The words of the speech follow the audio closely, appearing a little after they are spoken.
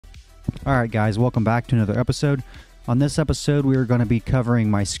Alright guys, welcome back to another episode. On this episode we are going to be covering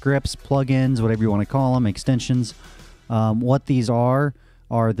my scripts, plugins, whatever you want to call them, extensions. What these are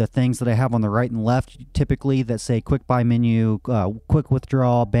the things that I have on the right and left typically that say quick buy menu, quick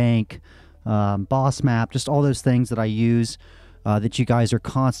withdrawal, bank, Bossmap, just all those things that I use that you guys are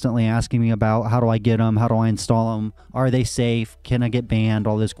constantly asking me about. How do I get them? How do I install them? Are they safe? Can I get banned?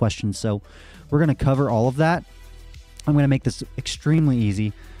 All those questions. So we're going to cover all of that. I'm going to make this extremely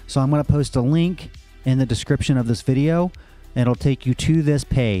easy. So I'm going to post a link in the description of this video, and it'll take you to this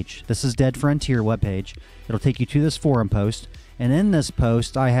page. This is Dead Frontier webpage. It'll take you to this forum post, and in this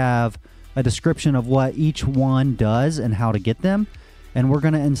post I have a description of what each one does and how to get them, and we're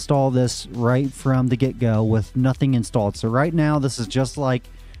going to install this right from the get-go with nothing installed. So right now this is just like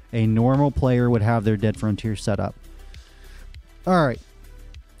a normal player would have their Dead Frontier set up. Alright,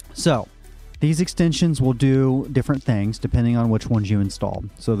 so these extensions will do different things depending on which ones you install.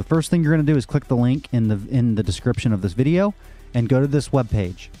 So the first thing you're going to do is click the link in the description of this video and go to this web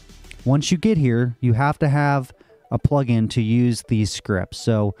page. Once you get here, you have to have a plugin to use these scripts.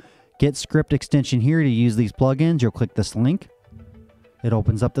 So get script extension here to use these plugins. You'll click this link. It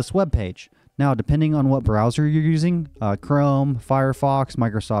opens up this web page. Now, depending on what browser you're using, Chrome, Firefox,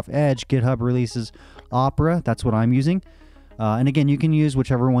 Microsoft Edge, GitHub releases, Opera, that's what I'm using. And again, you can use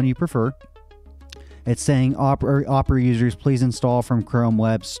whichever one you prefer. It's saying Opera users, please install from Chrome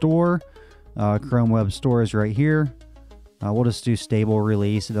Web Store. Chrome Web Store is right here. We'll just do stable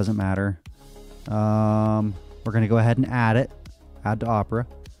release. It doesn't matter. We're going to go ahead and add it. Add to Opera.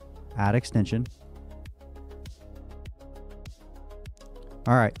 Add extension.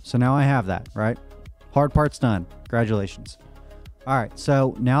 All right. So now I have that, right? Hard part's done. Congratulations. All right.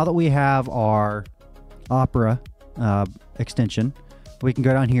 So now that we have our Opera extension, we can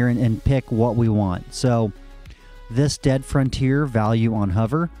go down here and pick what we want. So this Dead Frontier value on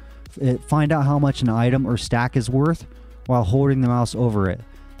hover, find out how much an item or stack is worth while holding the mouse over it.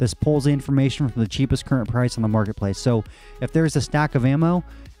 This pulls the information from the cheapest current price on the marketplace. So if there's a stack of ammo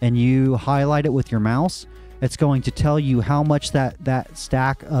and you highlight it with your mouse, it's going to tell you how much that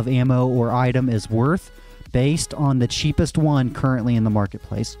stack of ammo or item is worth based on the cheapest one currently in the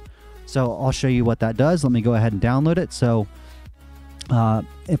marketplace. So I'll show you what that does. Let me go ahead and download it. So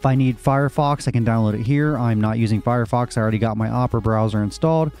if I need Firefox, I can download it here. I'm not using Firefox. I already got my Opera browser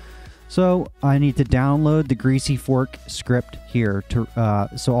installed. So I need to download the Greasy Fork script here.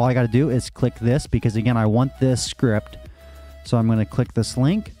 So all I got to do is click this because, again, I want this script. So I'm going to click this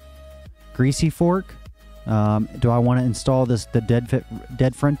link, Greasy Fork. Do I want to install the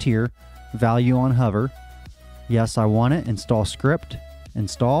Dead Frontier value on hover? Yes, I want it. Install script.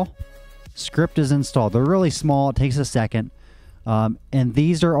 Install. Script is installed. They're really small. It takes a second. And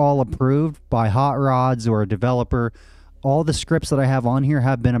these are all approved by Hot Rods or a developer. All the scripts that I have on here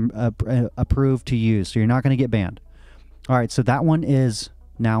have been approved to use, so you're not going to get banned. All right, so that one is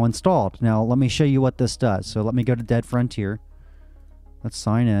now installed. Now let me show you what this does. So let me go to Dead Frontier. Let's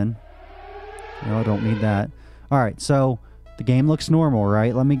sign in. No, I don't need that. All right, so the game looks normal,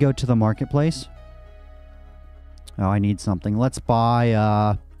 right? Let me go to the marketplace. Oh, I need something. Let's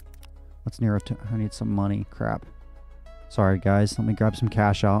buy, let's narrow to, I need some money. Crap. Sorry, guys. Let me grab some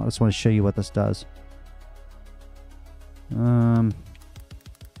cash out. I just want to show you what this does. We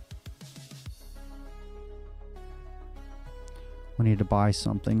need to buy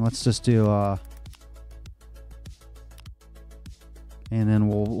something. Let's just do and then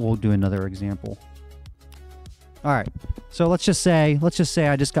we'll do another example. All right. So let's just say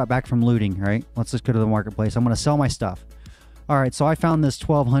I just got back from looting, right? Let's just go to the marketplace. I'm going to sell my stuff. All right. So I found this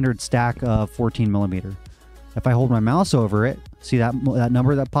 1200 stack of 14mm. If I hold my mouse over it, see that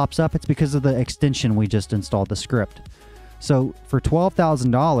number that pops up? It's because of the extension we just installed, the script. So for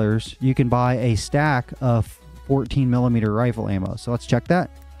 $12,000, you can buy a stack of 14mm rifle ammo. So let's check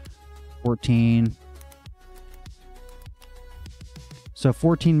that. 14. So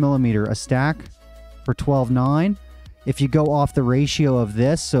 14mm a stack for $12,900. If you go off the ratio of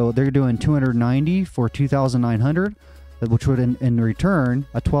this, so they're doing 290 for 2,900. Which would in return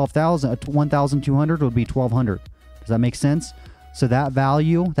a 1,200 would be 1,200. Does that make sense? So that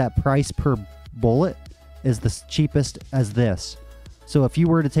value, that price per bullet, is the cheapest as this. So if you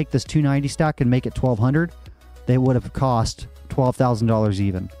were to take this 290 stack and make it 1,200, they would have cost $12,000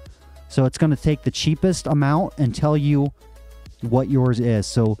 even. So it's going to take the cheapest amount and tell you what yours is.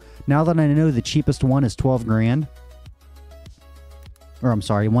 So now that I know the cheapest one is 12 grand, or I'm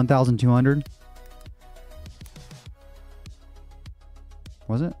sorry, 1,200.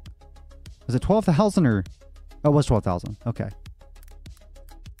 Was it? Was it 12,000 or? Oh, it was 12,000. Okay.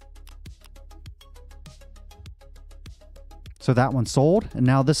 So So that one sold, and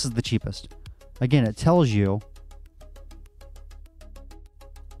now this is the cheapest. Again, it tells you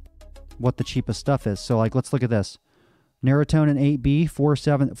what the cheapest stuff is. So like, let's look at this. Neurotonin 8B,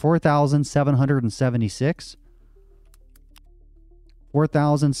 4,776.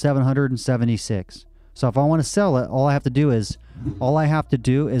 4,776. So if I want to sell it, all I have to do is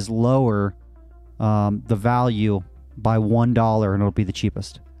lower the value by $1 and it'll be the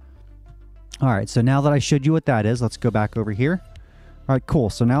cheapest. All right, so now that I showed you what that is, let's go back over here. All right, cool.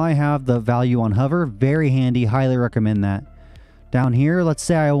 So now I have the value on hover. Very handy. Highly recommend that. Down here, let's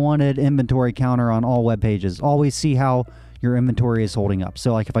say I wanted inventory counter on all web pages. Always see how your inventory is holding up.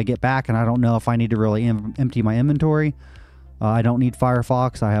 So like if I get back and I don't know if I need to really empty my inventory, I don't need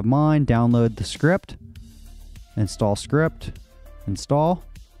Firefox. I have mine. Download the script. Install script. Install.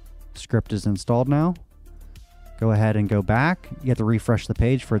 Script is installed now. Go ahead and go back. You have to refresh the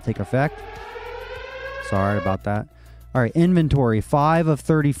page for it to take effect. Sorry about that. All right, inventory, 5 of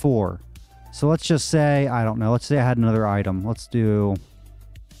 34. So let's just say, I don't know, let's say I had another item. Let's do...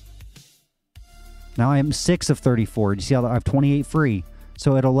 Now I am 6 of 34. Do you see how I have 28 free?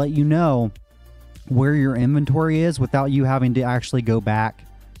 So it'll let you know where your inventory is without you having to actually go back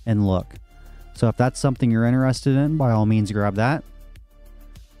and look. So if that's something you're interested in, by all means grab that.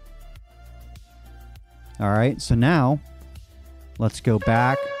 All right, so now let's go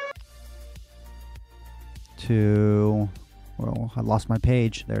back to, well, I lost my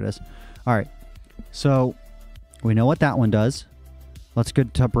page. There it is. All right, so we know what that one does. Let's go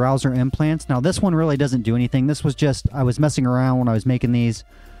to browser implants. Now this one really doesn't do anything. This was just, I was messing around when I was making these.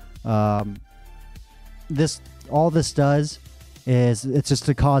 All this does is it's just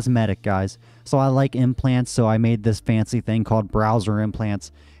a cosmetic, guys. So I like implants, so I made this fancy thing called browser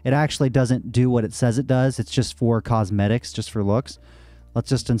implants. It actually doesn't do what it says it does. It's just for cosmetics, just for looks. Let's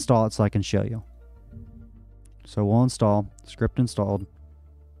just install it so I can show you. So we'll install, script installed.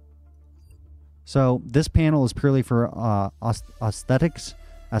 So this panel is purely for aesthetics,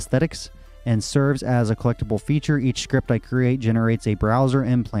 and serves as a collectible feature. Each script I create generates a browser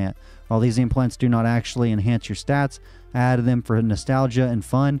implant. While these implants do not actually enhance your stats, I added them for nostalgia and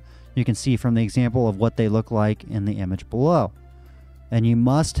fun. You can see from the example of what they look like in the image below. And you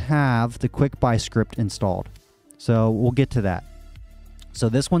must have the quick buy script installed. So we'll get to that. So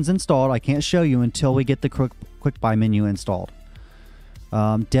this one's installed. I can't show you until we get the quick buy menu installed.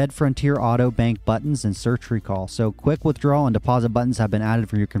 Dead Frontier Auto Bank buttons and search recall. So quick withdrawal and deposit buttons have been added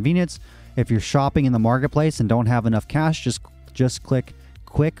for your convenience. If you're shopping in the marketplace and don't have enough cash, just click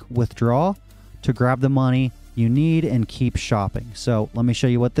quick withdraw to grab the money you need and keep shopping. So let me show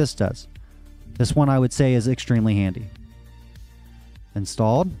you what this does. This one I would say is extremely handy.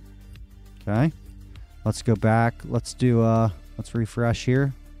 Installed. Okay. Let's go back. Let's do let's refresh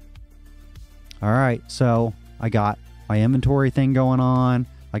here. All right. So I got my inventory thing going on.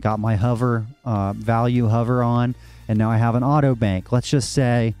 I got my hover value hover on, and now I have an auto bank. Let's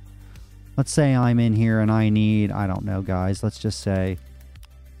say I'm in here and I need, I don't know, guys. Let's just say,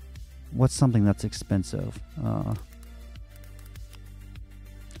 what's something that's expensive?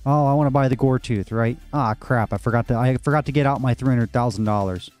 Oh, I want to buy the gore tooth, right? Ah, crap! I forgot to get out my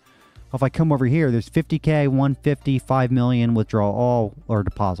 $300,000. If I come over here, there's 50K, 150, 5 million, withdraw all or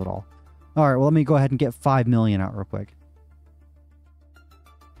deposit all. All right, well, let me go ahead and get 5 million out real quick.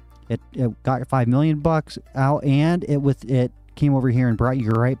 It got 5 million bucks out, and it came over here and brought you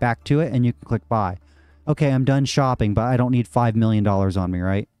right back to it, and you can click buy. Okay, I'm done shopping, but I don't need $5 million on me,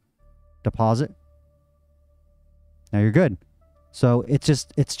 right? Deposit. Now you're good. So it's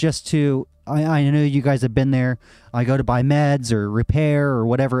just to, I know you guys have been there. I go to buy meds or repair or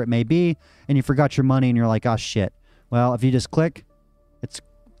whatever it may be, and you forgot your money and you're like, oh shit. Well, if you just click, it's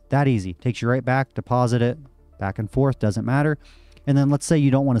that easy. Takes you right back, deposit it, back and forth, doesn't matter. And then let's say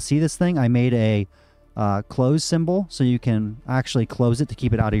you don't want to see this thing. I made a close symbol so you can actually close it to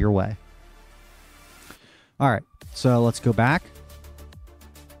keep it out of your way. All right, so let's go back.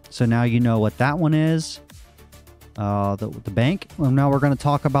 So now you know what that one is. The bank. Well, now we're going to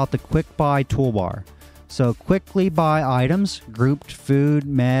talk about the quick buy toolbar. So quickly buy items, grouped food,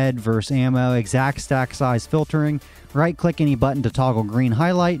 med versus ammo, exact stack size filtering. Right click any button to toggle green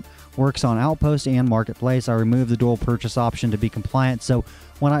highlight. Works on Outpost and Marketplace. I removed the dual purchase option to be compliant. So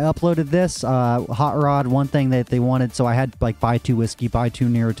when I uploaded this, Hot Rod, one thing that they wanted, so I had like buy 2 whiskey, buy 2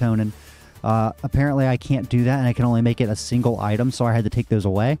 Neurotonin. Apparently I can't do that, and I can only make it a single item, so I had to take those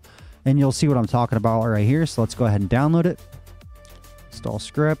away. And you'll see what I'm talking about right here. So let's go ahead and download it. Install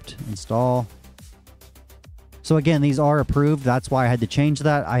script, install. So again, these are approved. That's why I had to change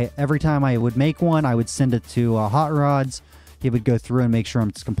that. Every time I would make one, I would send it to Hot Rods. He would go through and make sure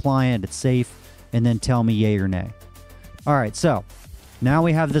it's compliant, it's safe, and then tell me yay or nay. All right, so now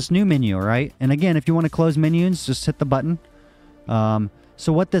we have this new menu, right? And again, if you want to close menus, just hit the button.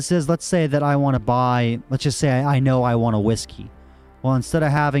 So what this is, let's say that I want to buy, let's just say I know I want a whiskey. Well, instead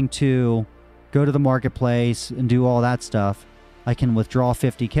of having to go to the marketplace and do all that stuff, I can withdraw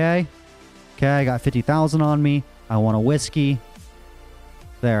 50K. Okay, I got 50,000 on me. I want a whiskey.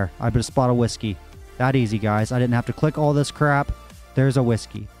 There, I just bought a whiskey. That easy, guys. I didn't have to click all this crap. There's a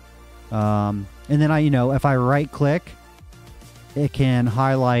whiskey. And then if I right click, it can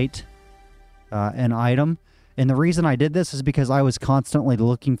highlight an item. And the reason I did this is because I was constantly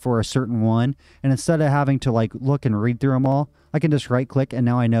looking for a certain one. And instead of having to like look and read through them all, I can just right click and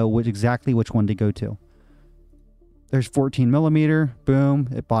now I know exactly which one to go to. There's 14 millimeter. Boom.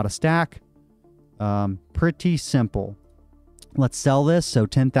 It bought a stack. Pretty simple. Let's sell this. So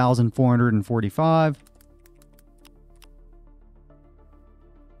 10,445.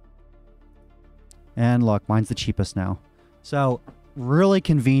 And look, mine's the cheapest now. So really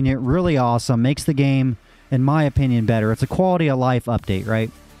convenient, really awesome. Makes the game, in my opinion, better. It's a quality of life update,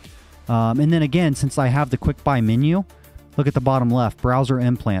 right? And then again, since I have the quick buy menu, look at the bottom left, browser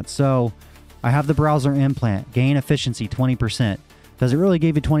implant. So I have the browser implant, gain efficiency 20%. Does it really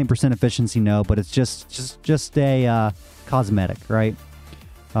give you 20% efficiency? No, but it's just a cosmetic, right?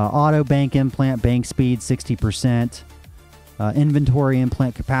 Auto bank implant, bank speed 60%. Inventory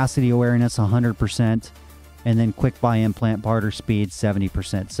implant, capacity awareness 100%. And then quick buy implant, barter speed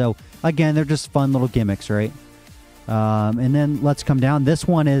 70%. So again, they're just fun little gimmicks, right? And then let's come down. This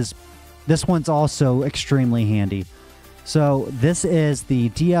one's also extremely handy. So this is the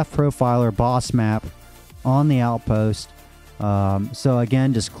DF Profiler Bossmap on the Outpost. So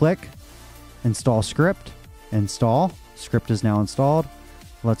again, just click, install script, install. Script is now installed.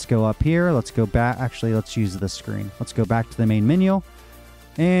 Let's go up here. Let's go back. Actually, let's use this screen. Let's go back to the main menu.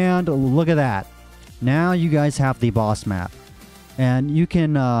 And look at that. Now you guys have the Bossmap. And you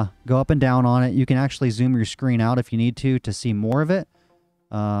can go up and down on it. You can actually zoom your screen out if you need to see more of it.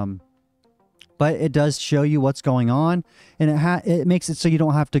 But it does show you what's going on. And it makes it so you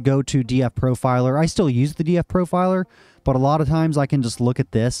don't have to go to DF Profiler. I still use the DF Profiler, but a lot of times I can just look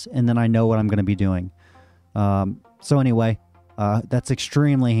at this and then I know what I'm going to be doing. So anyway, that's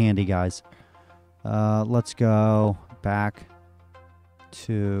extremely handy, guys. Let's go back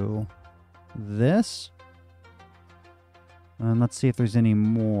to this. And let's see if there's any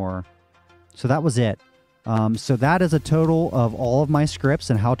more. So that was it. So that is a total of all of my scripts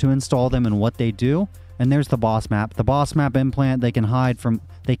and how to install them and what they do. And there's the Bossmap. The Bossmap implant, they can't hide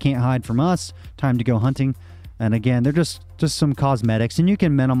from us. Time to go hunting. And again, they're just some cosmetics. And you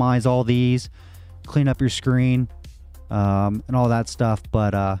can minimize all these, clean up your screen, and all that stuff.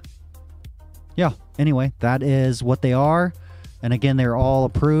 But yeah, anyway, that is what they are. And again, they're all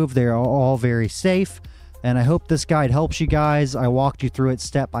approved. They're all very safe. And I hope this guide helps you guys. I walked you through it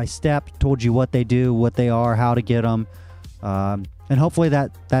step by step, told you what they do, what they are, how to get them. And hopefully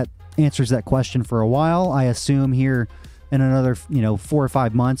that answers that question for a while. I assume here in another 4 or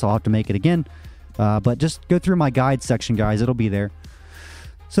 5 months, I'll have to make it again. But just go through my guide section, guys. It'll be there.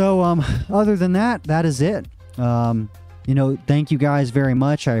 So other than that, that is it. Thank you guys very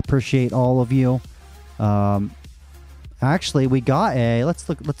much. I appreciate all of you. Actually, we got let's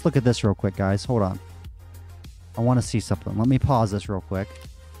look at this real quick, guys. Hold on. I want to see something. Let me pause this real quick.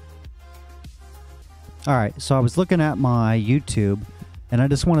 All right, so I was looking at my YouTube, and I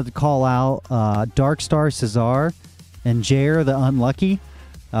just wanted to call out Darkstar Cesar and Jair the Unlucky.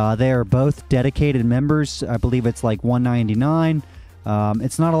 They are both dedicated members. I believe it's like $1.99.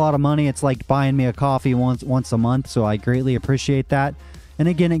 It's not a lot of money. It's like buying me a coffee once a month, so I greatly appreciate that. And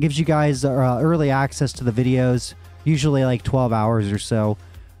again, it gives you guys early access to the videos, usually like 12 hours or so.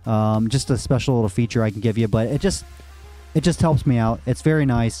 Just a special little feature I can give you, but it just helps me out. It's very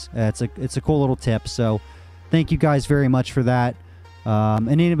nice. It's a cool little tip. So thank you guys very much for that. And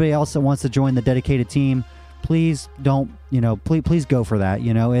anybody else that wants to join the dedicated team, please don't, please go for that.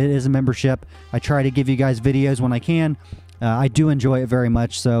 It is a membership. I try to give you guys videos when I can. I do enjoy it very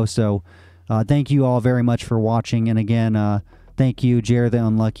much. So thank you all very much for watching. And again, thank you, Jair the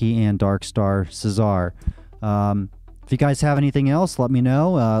Unlucky and Darkstar Cesar. If you guys have anything else, let me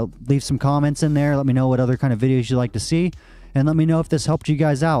know. Leave some comments in there. Let me know what other kind of videos you'd like to see. And let me know if this helped you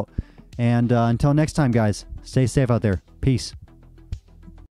guys out. And until next time, guys, stay safe out there. Peace.